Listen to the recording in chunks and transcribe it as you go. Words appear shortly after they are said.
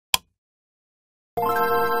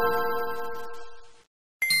Are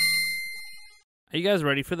you guys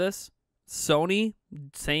ready for this? Sony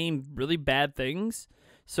saying really bad things?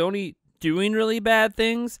 Sony doing really bad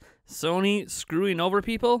things? Sony screwing over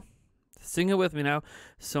people? Sing it with me now.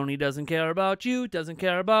 Sony doesn't care about you, doesn't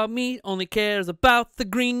care about me, only cares about the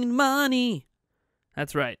green money.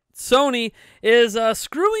 That's right. Sony is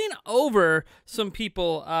screwing over some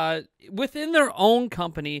people within their own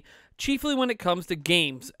company, chiefly when it comes to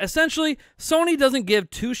games. Essentially, Sony doesn't give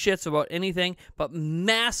two shits about anything but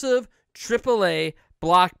massive AAA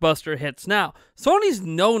blockbuster hits. Now, Sony's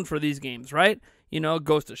known for these games, right? You know,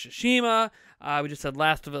 Ghost of Tsushima, we just had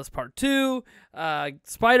Last of Us Part 2,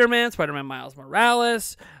 Spider-Man Miles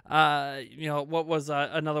Morales, you know, what was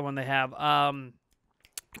another one they have?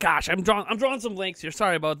 Gosh, I'm drawing some blanks here.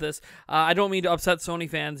 Sorry about this. I don't mean to upset Sony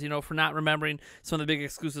fans, you know, for not remembering some of the big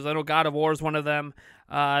exclusives. I know God of War is one of them.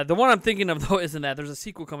 The one I'm thinking of, though, isn't that. There's a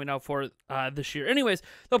sequel coming out for it this year. Anyways,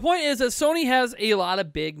 the point is that Sony has a lot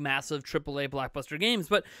of big, massive AAA blockbuster games,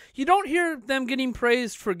 but you don't hear them getting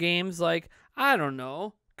praised for games like, I don't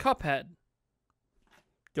know, Cuphead.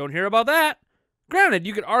 Don't hear about that. Granted,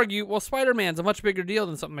 you could argue, well, Spider-Man's a much bigger deal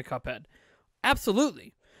than something like Cuphead.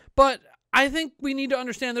 Absolutely. But I think we need to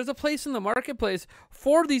understand there's a place in the marketplace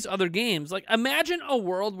for these other games. Like, imagine a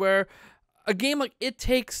world where a game like It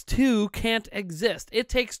Takes Two can't exist. It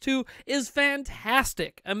Takes Two is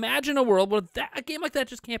fantastic. Imagine a world where a game like that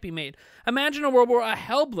just can't be made. Imagine a world where a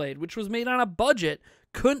Hellblade, which was made on a budget,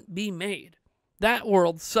 couldn't be made. That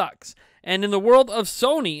world sucks. And in the world of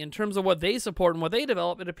Sony, in terms of what they support and what they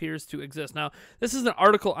develop, it appears to exist. Now, this is an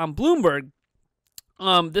article on Bloomberg.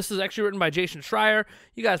 This is actually written by Jason Schreier.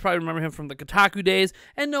 You guys probably remember him from the Kotaku days.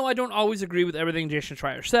 And no, I don't always agree with everything Jason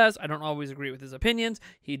Schreier says. I don't always agree with his opinions.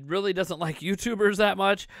 He really doesn't like YouTubers that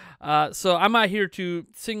much. So I'm not here to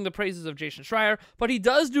sing the praises of Jason Schreier, but he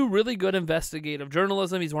does do really good investigative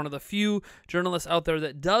journalism. He's one of the few journalists out there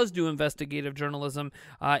that does do investigative journalism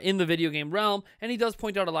in the video game realm. And he does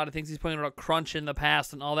point out a lot of things. He's pointing out crunch in the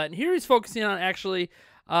past and all that. And here he's focusing on actually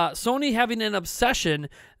Sony having an obsession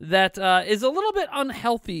that is a little bit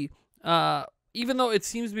unhealthy, even though it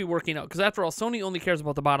seems to be working out. Because after all, Sony only cares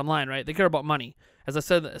about the bottom line, right? They care about money. As I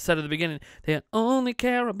said at the beginning, they only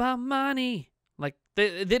care about money. Like,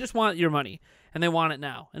 they just want your money, and they want it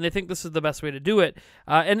now. And they think this is the best way to do it.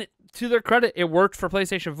 And to their credit, it worked for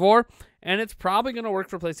PlayStation 4, and it's probably going to work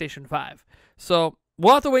for PlayStation 5. So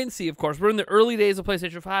we'll have to wait and see, of course. We're in the early days of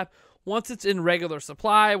PlayStation 5. Once it's in regular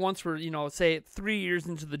supply, once we're, you know, say 3 years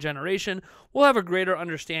into the generation, we'll have a greater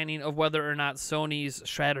understanding of whether or not Sony's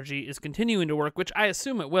strategy is continuing to work, which I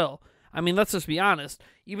assume it will. I mean, let's just be honest.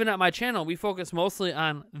 Even at my channel, we focus mostly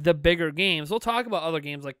on the bigger games. We'll talk about other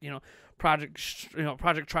games like, you know,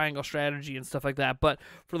 Project Triangle Strategy and stuff like that. But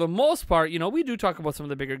for the most part, you know, we do talk about some of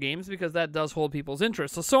the bigger games because that does hold people's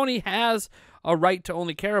interest. So Sony has a right to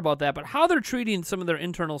only care about that. But how they're treating some of their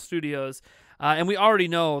internal studios, and we already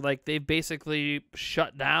know, like, they've basically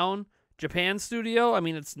shut down Japan's studio. I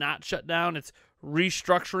mean, it's not shut down. It's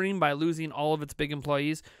restructuring by losing all of its big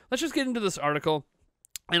employees. Let's just get into this article.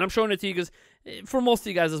 And I'm showing it to you because for most of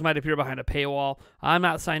you guys, this might appear behind a paywall. I'm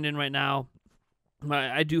not signed in right now.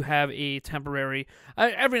 I do have a temporary.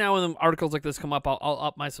 Every now and then articles like this come up, I'll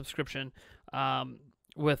up my subscription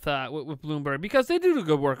with Bloomberg because they do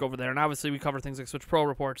good work over there. And obviously, we cover things like Switch Pro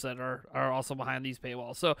reports that are also behind these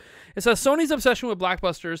paywalls. So it says Sony's obsession with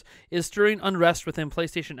blockbusters is stirring unrest within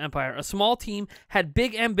PlayStation Empire. A small team had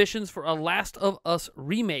big ambitions for a Last of Us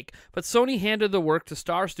remake, but Sony handed the work to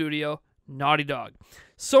Star Studio Naughty Dog.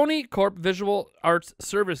 Sony Corp Visual Arts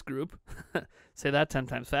Service Group, say that 10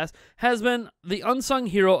 times fast, has been the unsung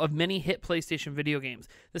hero of many hit PlayStation video games.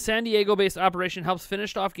 The San Diego-based operation helps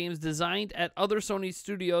finish off games designed at other Sony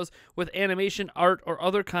studios with animation, art, or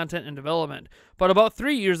other content in development. But about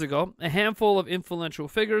 3 years ago, a handful of influential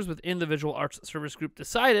figures within the Visual Arts Service Group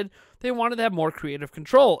decided they wanted to have more creative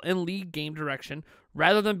control and lead game direction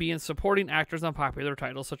rather than being supporting actors on popular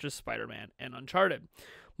titles such as Spider-Man and Uncharted.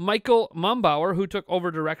 Michael Mumbauer, who took over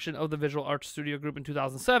direction of the Visual Arts Studio Group in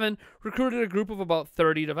 2007, recruited a group of about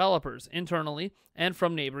 30 developers, internally and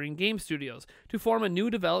from neighboring game studios, to form a new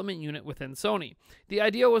development unit within Sony. The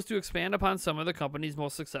idea was to expand upon some of the company's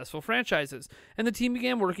most successful franchises, and the team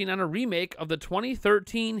began working on a remake of the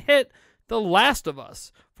 2013 hit The Last of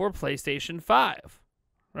Us for PlayStation 5.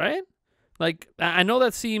 Right? Like, I know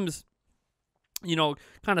that seems, you know,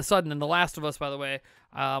 kind of sudden, and The Last of Us, by the way,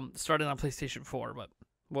 started on PlayStation 4, but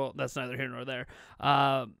well, that's neither here nor there.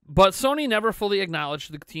 But Sony never fully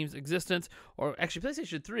acknowledged the team's existence, or actually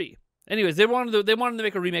PlayStation 3. Anyways, they wanted to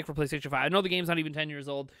make a remake for PlayStation 5. I know the game's not even 10 years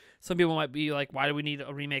old. Some people might be like, why do we need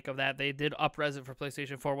a remake of that? They did up-res it for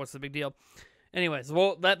PlayStation 4. What's the big deal? Anyways,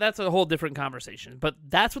 well, that's a whole different conversation. But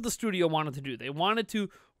that's what the studio wanted to do. They wanted to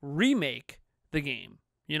remake the game,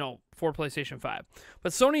 for PlayStation 5.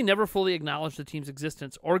 But Sony never fully acknowledged the team's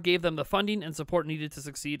existence or gave them the funding and support needed to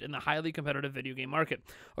succeed in the highly competitive video game market,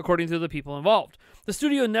 according to the people involved. The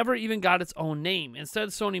studio never even got its own name. Instead,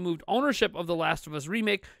 Sony moved ownership of The Last of Us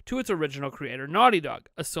remake to its original creator, Naughty Dog,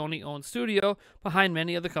 a Sony-owned studio behind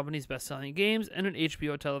many of the company's best-selling games and an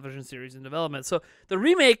HBO television series in development. So the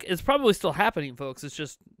remake is probably still happening, folks. It's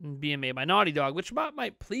just being made by Naughty Dog, which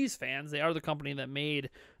might please fans. They are the company that made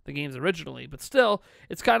the games originally, but still,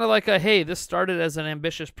 it's kind of like hey, this started as an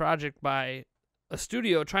ambitious project by a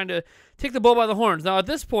studio trying to take the bull by the horns. Now, at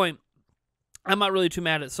this point, I'm not really too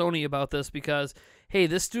mad at Sony about this because, hey,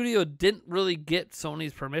 this studio didn't really get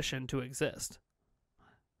Sony's permission to exist.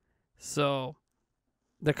 So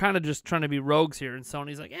they're kind of just trying to be rogues here, and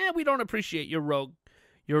Sony's like, we don't appreciate your rogue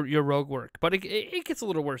work. But it gets a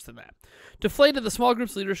little worse than that. Deflated, the small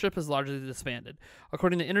group's leadership has largely disbanded,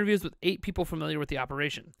 according to interviews with 8 people familiar with the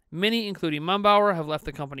operation. Many, including Mumbauer, have left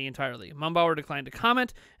the company entirely. Mumbauer declined to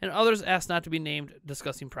comment, and others asked not to be named,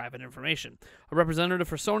 discussing private information. A representative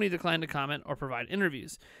for Sony declined to comment or provide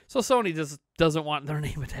interviews. So Sony just doesn't want their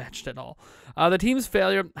name attached at all. The team's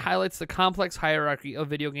failure highlights the complex hierarchy of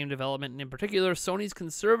video game development, and in particular, Sony's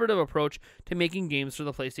conservative approach to making games for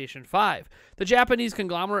the PlayStation 5. The Japanese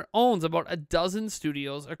conglomerate owns about a dozen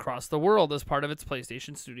studios across the world as part of its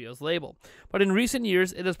PlayStation Studios label. But in recent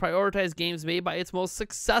years, it has prioritized games made by its most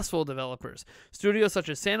successful developers. Studios such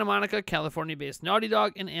as Santa Monica, California-based Naughty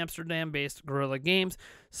Dog, and Amsterdam-based Guerrilla Games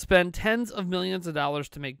spend tens of millions of dollars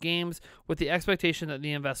to make games with the expectation that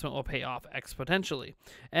the investment will pay off exponentially.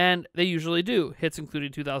 And they usually do. Hits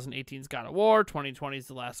including 2018's God of War, 2020's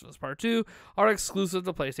The Last of Us Part 2 are exclusive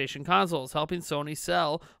to PlayStation consoles, helping Sony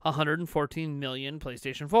sell 114 million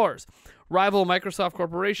PlayStation 4s. Rival Microsoft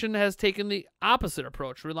Corporation has taken the opposite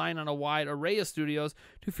approach, relying on a wide array of studios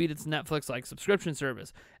to feed its Netflix-like subscription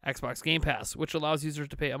service, Xbox Game Pass, which allows users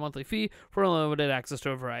to pay a monthly fee for unlimited access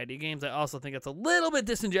to a variety of games. I also think it's a little bit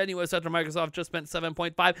disingenuous after Microsoft just spent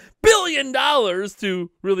 $7.5 billion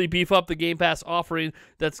to really beef up the Game Pass offering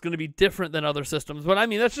that's going to be different than other systems. But I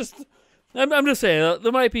mean, that's just... I'm just saying,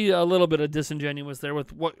 there might be a little bit of disingenuous there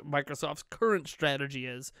with what Microsoft's current strategy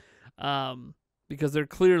is, because they're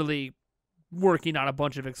clearly working on a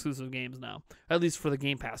bunch of exclusive games now, at least for the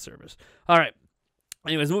Game Pass service. All right.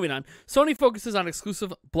 Anyways, moving on. Sony focuses on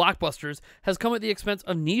exclusive blockbusters has come at the expense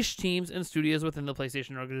of niche teams and studios within the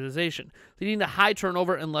PlayStation organization, leading to high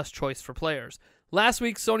turnover and less choice for players. Last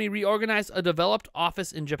week, Sony reorganized a developed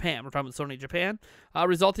office in Japan. We're talking about Sony Japan,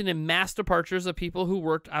 resulting in mass departures of people who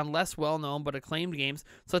worked on less well-known but acclaimed games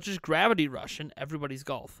such as Gravity Rush and Everybody's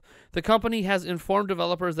Golf. The company has informed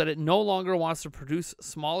developers that it no longer wants to produce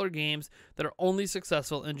smaller games that are only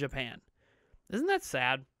successful in Japan. Isn't that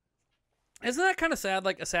sad? Isn't that kind of sad,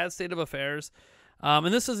 like a sad state of affairs?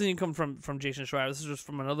 And this doesn't even come from Jason Schreier. This is just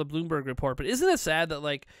from another Bloomberg report. But isn't it sad that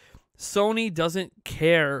like Sony doesn't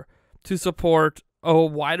care to support a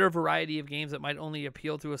wider variety of games that might only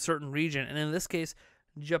appeal to a certain region, and in this case,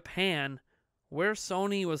 Japan, where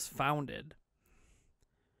Sony was founded?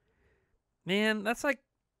 Man, that's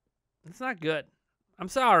not good. I'm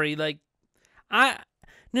sorry. Like,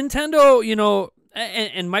 Nintendo,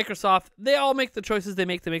 and Microsoft, they all make the choices they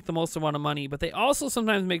make to make the most amount of money, but they also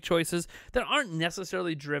sometimes make choices that aren't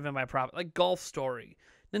necessarily driven by profit, like Golf Story.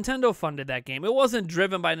 Nintendo funded that game. It wasn't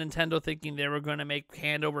driven by Nintendo thinking they were going to make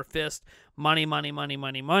hand over fist money.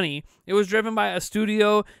 It was driven by a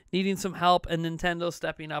studio needing some help and Nintendo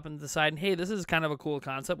stepping up and deciding, hey, this is kind of a cool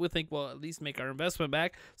concept. We think we'll at least make our investment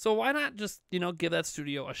back. So why not just, give that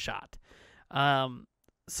studio a shot?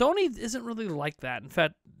 Sony isn't really like that. In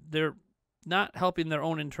fact, they're not helping their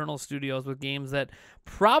own internal studios with games that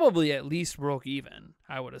probably at least broke even,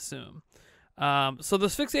 I would assume. So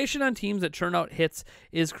this fixation on teams that churn out hits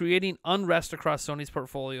is creating unrest across Sony's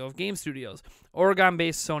portfolio of game studios.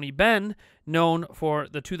 Oregon-based Sony Bend, known for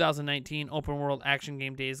the 2019 open-world action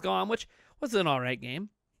game Days Gone, which was an alright game,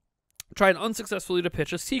 tried unsuccessfully to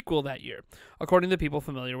pitch a sequel that year, according to people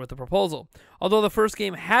familiar with the proposal. Although the first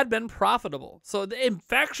game had been profitable, so it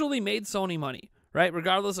factually made Sony money, right?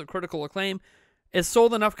 Regardless of critical acclaim, it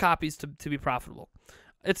sold enough copies to be profitable.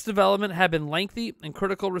 Its development had been lengthy and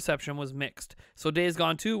critical reception was mixed, so Days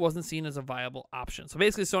Gone 2 wasn't seen as a viable option. So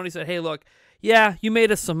basically Sony said, hey, look, yeah, you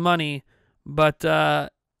made us some money, but,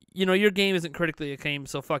 your game isn't critically acclaimed,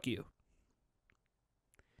 so fuck you.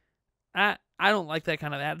 I don't like that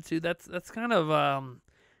kind of attitude. That's kind of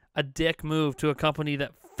a dick move to a company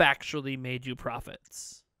that factually made you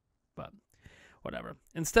profits. But whatever.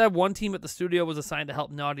 Instead, one team at the studio was assigned to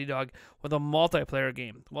help Naughty Dog with a multiplayer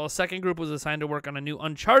game, while a second group was assigned to work on a new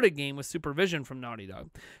Uncharted game with supervision from Naughty Dog.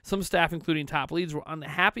 Some staff, including top leads, were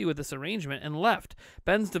unhappy with this arrangement and left.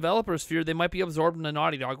 Ben's developers feared they might be absorbed into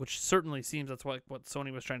Naughty Dog, which certainly seems that's what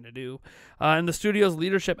Sony was trying to do. And the studio's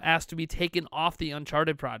leadership asked to be taken off the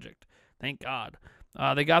Uncharted project. Thank God.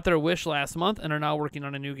 They got their wish last month and are now working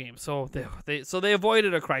on a new game. So they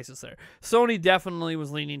avoided a crisis there. Sony definitely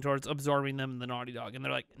was leaning towards absorbing them in the Naughty Dog, and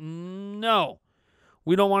they're like, no,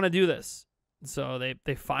 we don't want to do this. So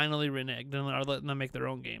they finally reneged and are letting them make their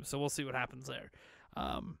own game. So we'll see what happens there.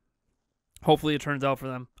 Hopefully it turns out for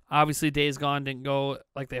them. Obviously, Days Gone didn't go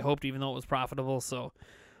like they hoped, even though it was profitable. So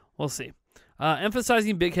we'll see.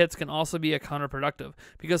 Emphasizing big hits can also be counterproductive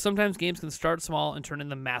because sometimes games can start small and turn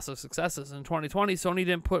into massive successes. In 2020, Sony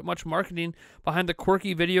didn't put much marketing behind the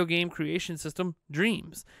quirky video game creation system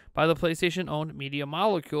Dreams by the PlayStation-owned Media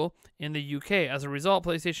Molecule in the UK. As a result,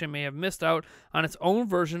 PlayStation may have missed out on its own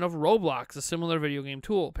version of Roblox, a similar video game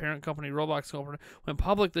tool. Parent company Roblox went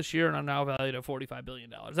public this year and are now valued at $45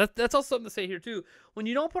 billion. That's also something to say here too. When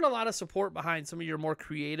you don't put a lot of support behind some of your more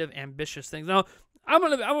creative, ambitious things. Now,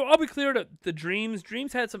 I'll be clear to the Dreams.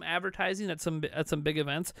 Dreams had some advertising at some big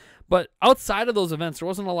events, but outside of those events, there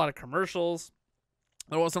wasn't a lot of commercials.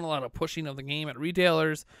 There wasn't a lot of pushing of the game at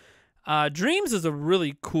retailers. Dreams is a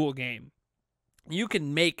really cool game. You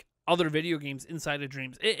can make other video games inside of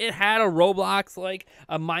Dreams. It had a Roblox-like,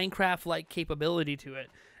 a Minecraft-like capability to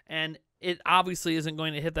it, and it obviously isn't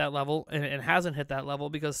going to hit that level, and it hasn't hit that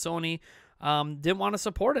level because Sony didn't want to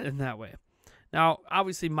support it in that way. Now,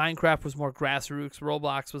 obviously, Minecraft was more grassroots.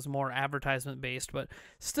 Roblox was more advertisement-based. But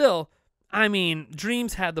still, I mean,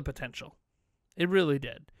 Dreams had the potential. It really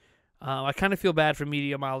did. I kind of feel bad for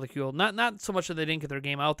Media Molecule. Not so much that they didn't get their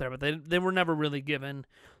game out there, but they were never really given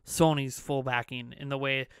Sony's full backing in the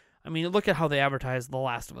way. I mean, look at how they advertised The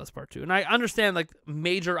Last of Us Part 2. And I understand, like,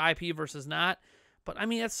 major IP versus not. But, I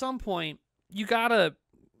mean, at some point, you got to,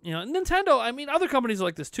 Nintendo, I mean, other companies are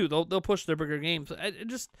like this, too. They'll push their bigger games.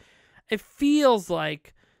 It feels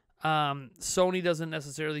like Sony doesn't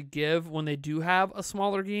necessarily give, when they do have a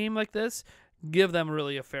smaller game like this, give them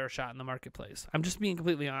really a fair shot in the marketplace. I'm just being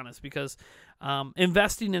completely honest because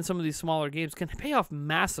investing in some of these smaller games can pay off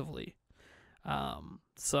massively.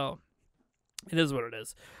 So it is what it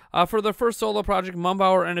is. For their first solo project,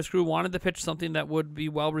 Mumbauer and his crew wanted to pitch something that would be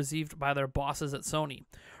well received by their bosses at Sony.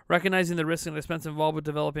 Recognizing the risks and expense involved with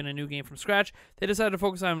developing a new game from scratch, they decided to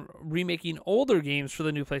focus on remaking older games for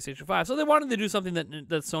the new PlayStation 5. So they wanted to do something that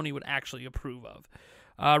Sony would actually approve of.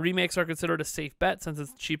 Remakes are considered a safe bet since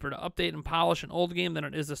it's cheaper to update and polish an old game than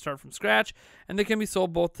it is to start from scratch, and they can be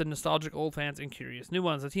sold both to nostalgic old fans and curious new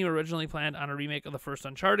ones. The team originally planned on a remake of the first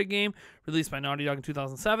Uncharted game, released by Naughty Dog in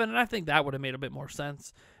 2007, and I think that would have made a bit more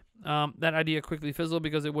sense. That idea quickly fizzled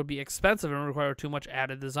because it would be expensive and require too much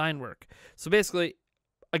added design work. So basically,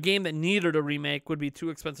 a game that needed a remake would be too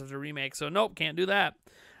expensive to remake, so nope, can't do that.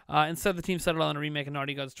 Instead, the team settled on a remake of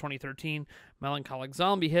Naughty Dog's 2013 melancholic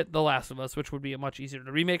zombie hit, The Last of Us, which would be a much easier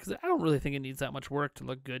to remake because I don't really think it needs that much work to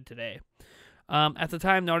look good today. At the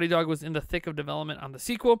time, Naughty Dog was in the thick of development on the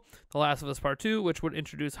sequel, The Last of Us Part 2, which would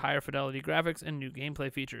introduce higher fidelity graphics and new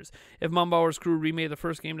gameplay features. If Mumbauer's crew remade the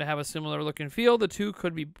first game to have a similar look and feel, the two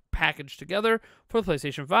could be packaged together for the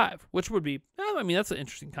PlayStation 5, which would be, that's an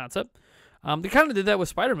interesting concept. They kind of did that with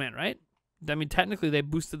Spider-Man, right? I mean, technically, they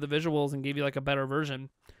boosted the visuals and gave you like a better version,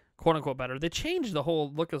 quote unquote better. They changed the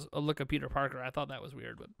whole look of Peter Parker. I thought that was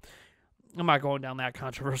weird, but I'm not going down that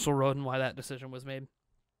controversial road and why that decision was made.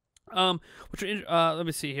 Let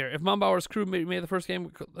me see here. If Mumbauer's crew made the first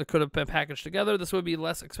game, it could have been packaged together. This would be a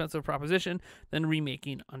less expensive proposition than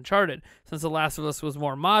remaking Uncharted, since The Last of Us was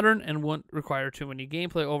more modern and wouldn't require too many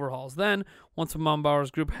gameplay overhauls. Then, once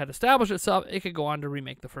Mumbauer's group had established itself, it could go on to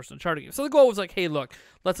remake the first Uncharted game. So the goal was like, hey, look,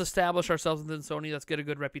 let's establish ourselves within Sony. Let's get a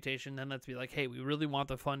good reputation. Then let's be like, hey, we really want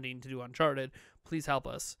the funding to do Uncharted. Please help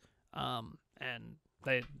us. And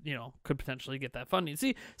they, could potentially get that funding.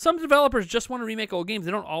 See, some developers just want to remake old games.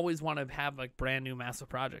 They don't always want to have, like, brand new massive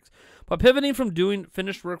projects. But pivoting from doing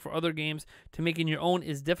finished work for other games to making your own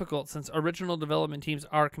is difficult since original development teams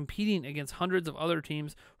are competing against hundreds of other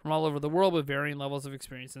teams from all over the world with varying levels of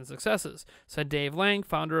experience and successes, said Dave Lang,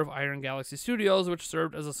 founder of Iron Galaxy Studios, which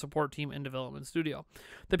served as a support team and development studio.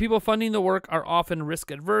 The people funding the work are often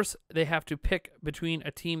risk-adverse. They have to pick between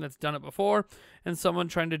a team that's done it before and someone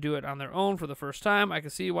trying to do it on their own for the first time. I can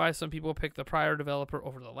see why some people pick the prior developer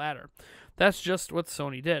over the latter. That's just what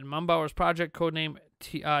Sony did. Mumbauer's project, codenamed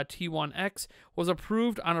T1X, was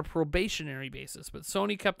approved on a probationary basis, but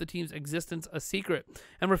Sony kept the team's existence a secret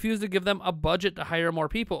and refused to give them a budget to hire more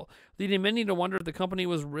people, leading many to wonder if the company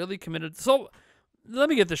was really committed. So let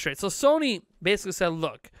me get this straight. So Sony basically said,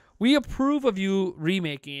 look, we approve of you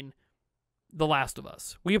remaking The Last of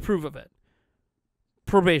Us. We approve of it.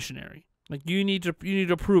 Probationary. Like, you need to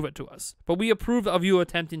prove it to us. But we approve of you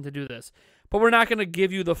attempting to do this. But we're not going to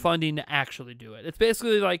give you the funding to actually do it. It's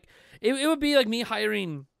basically like, it would be like me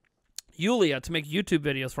hiring Yulia to make YouTube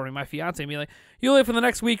videos for me, my fiance, and be like, Yulia, for the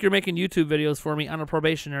next week, you're making YouTube videos for me on a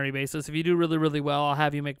probationary basis. If you do really, really well, I'll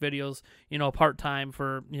have you make videos, part-time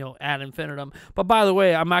for, ad infinitum. But by the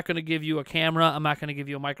way, I'm not going to give you a camera. I'm not going to give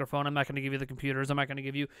you a microphone. I'm not going to give you the computers. I'm not going to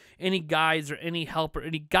give you any guides or any help or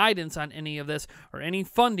any guidance on any of this or any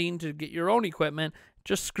funding to get your own equipment.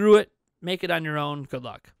 Just screw it. Make it on your own. Good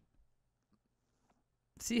luck.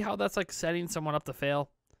 See how that's like setting someone up to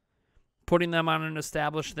fail? Putting them on an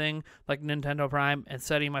established thing like Nintendo Prime and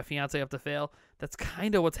setting my fiance up to fail. That's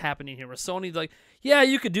kind of what's happening here. Where Sony's like, yeah,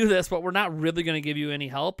 you could do this, but we're not really going to give you any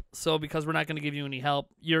help. So because we're not going to give you any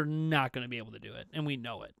help, you're not going to be able to do it. And we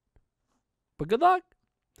know it. But good luck.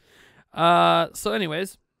 So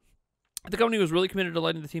anyways, the company was really committed to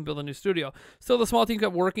letting the team build a new studio. Still, the small team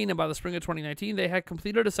kept working, and by the spring of 2019, they had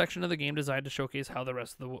completed a section of the game designed to showcase how the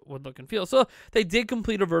rest of the would look and feel. So they did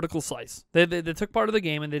complete a vertical slice. They took part of the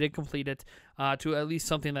game, and they did complete it to at least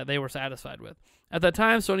something that they were satisfied with. At that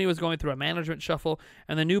time, Sony was going through a management shuffle,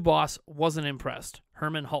 and the new boss wasn't impressed.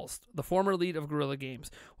 Herman Hulst, the former lead of Guerrilla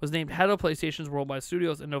Games, was named head of PlayStation's Worldwide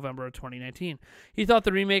Studios in November of 2019. He thought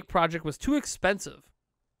the remake project was too expensive.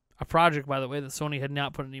 A project, by the way, that Sony had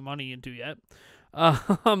not put any money into yet,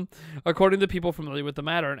 according to people familiar with the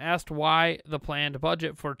matter, and asked why the planned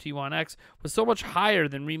budget for T1X was so much higher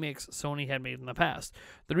than remakes Sony had made in the past.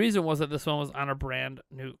 The reason was that this one was on a brand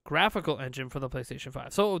new graphical engine for the PlayStation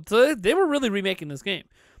 5. So they were really remaking this game.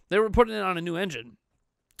 They were putting it on a new engine.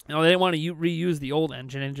 They didn't want to reuse the old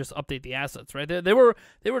engine and just update the assets, right? They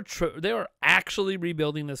were actually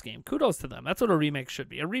rebuilding this game. Kudos to them. That's what a remake should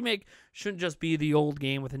be. A remake shouldn't just be the old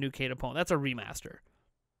game with a new K-Opone. That's a remaster.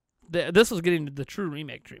 This was getting the true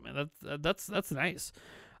remake treatment. That's nice.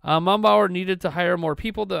 Mumbauer needed to hire more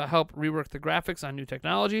people to help rework the graphics on new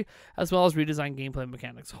technology, as well as redesign gameplay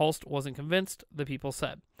mechanics. Hulst wasn't convinced, the people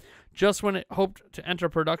said. Just when it hoped to enter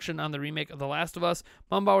production on the remake of The Last of Us,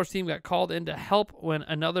 Mumbauer's team got called in to help when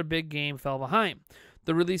another big game fell behind.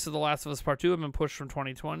 The release of The Last of Us Part 2 had been pushed to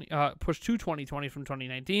 2020 from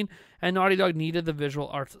 2019, and Naughty Dog needed the visual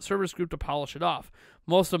arts service group to polish it off.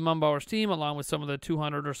 Most of Mumbauer's team, along with some of the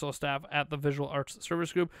 200 or so staff at the visual arts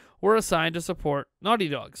service group, were assigned to support Naughty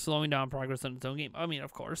Dog, slowing down progress on its own game. I mean,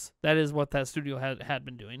 of course, that is what that studio had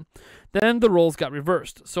been doing. Then the roles got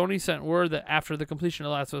reversed. Sony sent word that after the completion of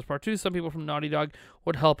The Last of Us Part 2, some people from Naughty Dog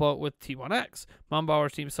would help out with T1X.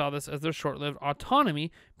 Mumbauer's team saw this as their short-lived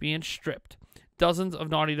autonomy being stripped. Dozens of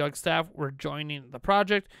Naughty Dog staff were joining the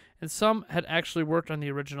project, and some had actually worked on the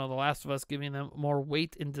original The Last of Us, giving them more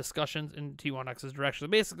weight in discussions in T1X's direction.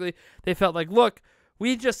 Basically, they felt like, look,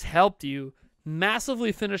 we just helped you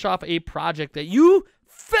massively finish off a project that you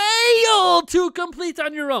failed to complete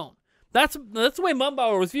on your own. That's the way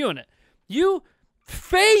Mumbauer was viewing it. You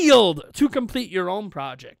failed to complete your own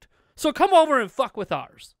project. So come over and fuck with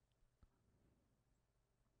ours.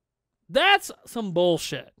 That's some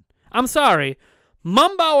bullshit. I'm sorry.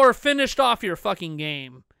 Mumbauer finished off your fucking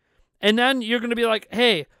game. And then you're going to be like,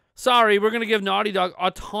 hey, sorry, we're going to give Naughty Dog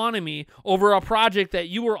autonomy over a project that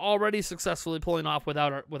you were already successfully pulling off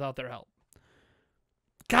without their help.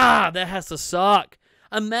 God, that has to suck.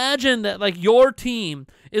 Imagine that like your team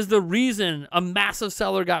is the reason a massive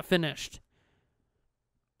seller got finished.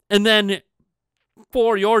 And then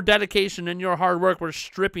for your dedication and your hard work, we're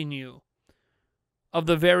stripping you of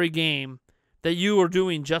the very game that you were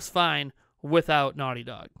doing just fine without Naughty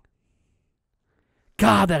Dog.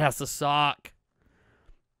 God, that has to suck.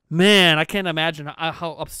 Man, I can't imagine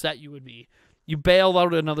how upset you would be. You bail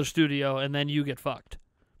out another studio and then you get fucked.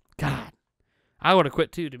 God, I would have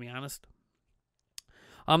quit too, to be honest.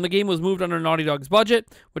 The game was moved under Naughty Dog's budget,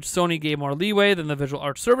 which Sony gave more leeway than the Visual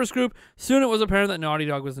Arts Service Group. Soon it was apparent that Naughty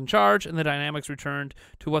Dog was in charge, and the dynamics returned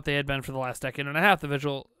to what they had been for the last decade and a half, the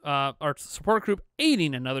Visual Arts Support Group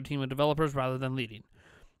aiding another team of developers rather than leading.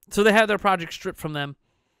 So they had their project stripped from them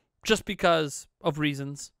just because of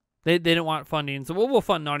reasons. They didn't want funding, so we'll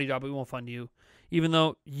fund Naughty Dog, but we won't fund you, even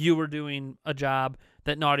though you were doing a job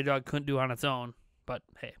that Naughty Dog couldn't do on its own. But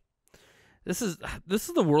hey. This is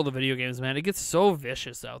the world of video games, man. It gets so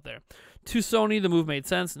vicious out there. To Sony, the move made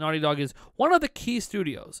sense. Naughty Dog is one of the key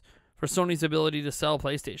studios for Sony's ability to sell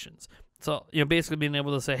PlayStations. So, basically being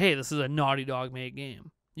able to say, hey, this is a Naughty Dog made game.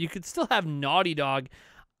 You could still have Naughty Dog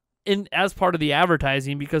as part of the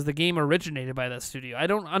advertising because the game originated by that studio. I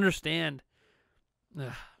don't understand.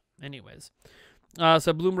 Anyways.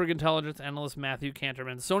 Said Bloomberg Intelligence analyst Matthew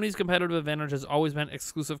Canterman. Sony's competitive advantage has always been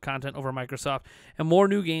exclusive content over Microsoft, and more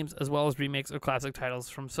new games as well as remakes of classic titles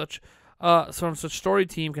from such story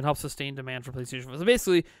team can help sustain demand for PlayStation. So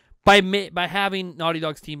basically, by having Naughty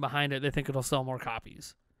Dog's team behind it, they think it'll sell more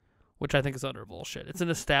copies, which I think is utter bullshit. It's an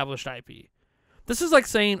established IP. This is like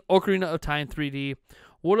saying Ocarina of Time 3D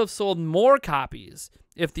would have sold more copies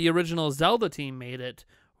if the original Zelda team made it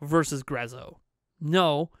versus Grezzo.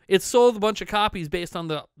 No, it sold a bunch of copies based on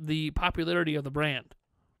the popularity of the brand.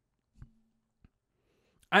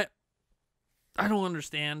 I don't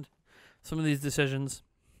understand some of these decisions.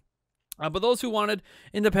 But those who wanted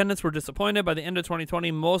independence were disappointed. By the end of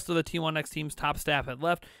 2020, most of the T1X team's top staff had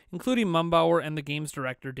left, including Mumbauer and the game's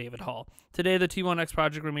director, David Hall. Today, the T1X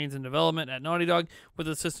project remains in development at Naughty Dog with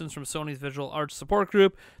assistance from Sony's Visual Arts support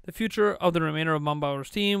group. The future of the remainder of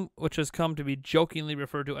Mumbauer's team, which has come to be jokingly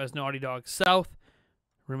referred to as Naughty Dog South,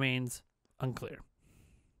 remains unclear.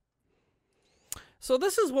 So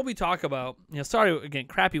this is what we talk about. Sorry again,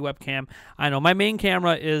 crappy webcam. I know my main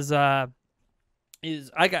camera is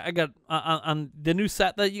I got on the new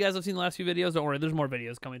set that you guys have seen the last few videos. Don't worry, there's more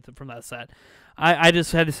videos coming from that set. I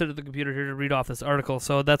just had to sit at the computer here to read off this article,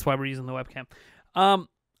 so that's why we're using the webcam.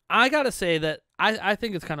 I gotta say that I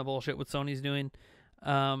think it's kind of bullshit what Sony's doing.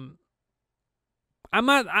 I'm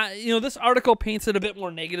not, this article paints it a bit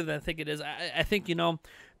more negative than I think it is. I think,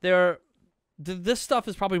 this stuff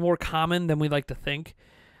is probably more common than we like to think.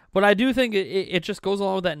 But I do think it just goes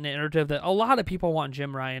along with that narrative that a lot of people want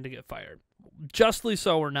Jim Ryan to get fired. Justly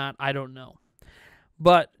so or not, I don't know.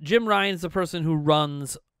 But Jim Ryan's the person who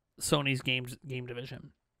runs Sony's game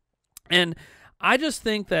division. And I just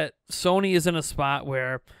think that Sony is in a spot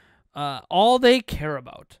where all they care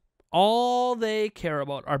about are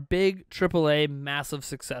big AAA massive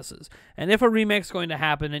successes. And if a remake's going to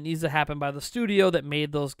happen, it needs to happen by the studio that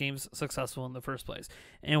made those games successful in the first place.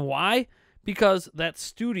 And why? Because that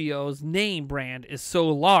studio's name brand is so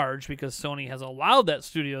large, because Sony has allowed that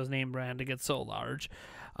studio's name brand to get so large,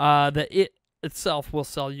 that it itself will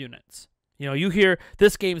sell units. You hear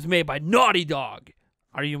this game's made by Naughty Dog.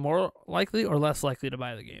 Are you more likely or less likely to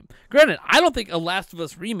buy the game? Granted, I don't think a Last of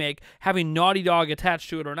Us remake, having Naughty Dog attached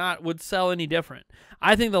to it or not, would sell any different.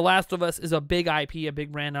 I think The Last of Us is a big IP, a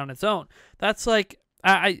big brand on its own. That's like,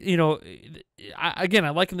 I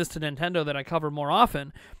liken this to Nintendo that I cover more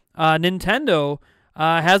often. Nintendo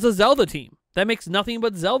has a Zelda team that makes nothing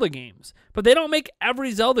but Zelda games, but they don't make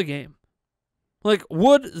every Zelda game. Like,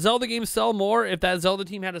 would Zelda games sell more if that Zelda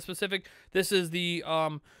team had a specific, this is the,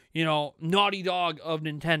 Naughty Dog of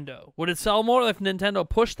Nintendo? Would it sell more if Nintendo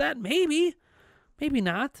pushed that? Maybe. Maybe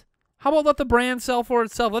not. How about let the brand sell for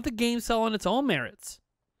itself? Let the game sell on its own merits.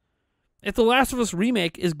 If The Last of Us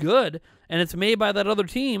remake is good and it's made by that other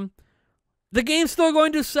team, the game's still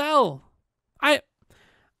going to sell.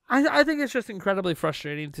 I think it's just incredibly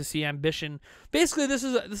frustrating to see ambition. Basically, this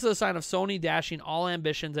is a sign of Sony dashing all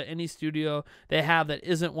ambitions at any studio they have that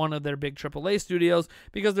isn't one of their big AAA studios,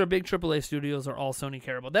 because their big AAA studios are all Sony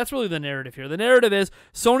care about. That's really the narrative here. The narrative is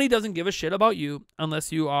Sony doesn't give a shit about you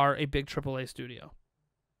unless you are a big AAA studio.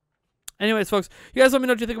 Anyways, folks, you guys let me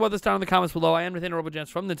know what you think about this down in the comments below. I am Nathaniel RoboGents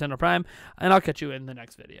from Nintendo Prime, and I'll catch you in the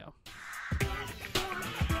next video.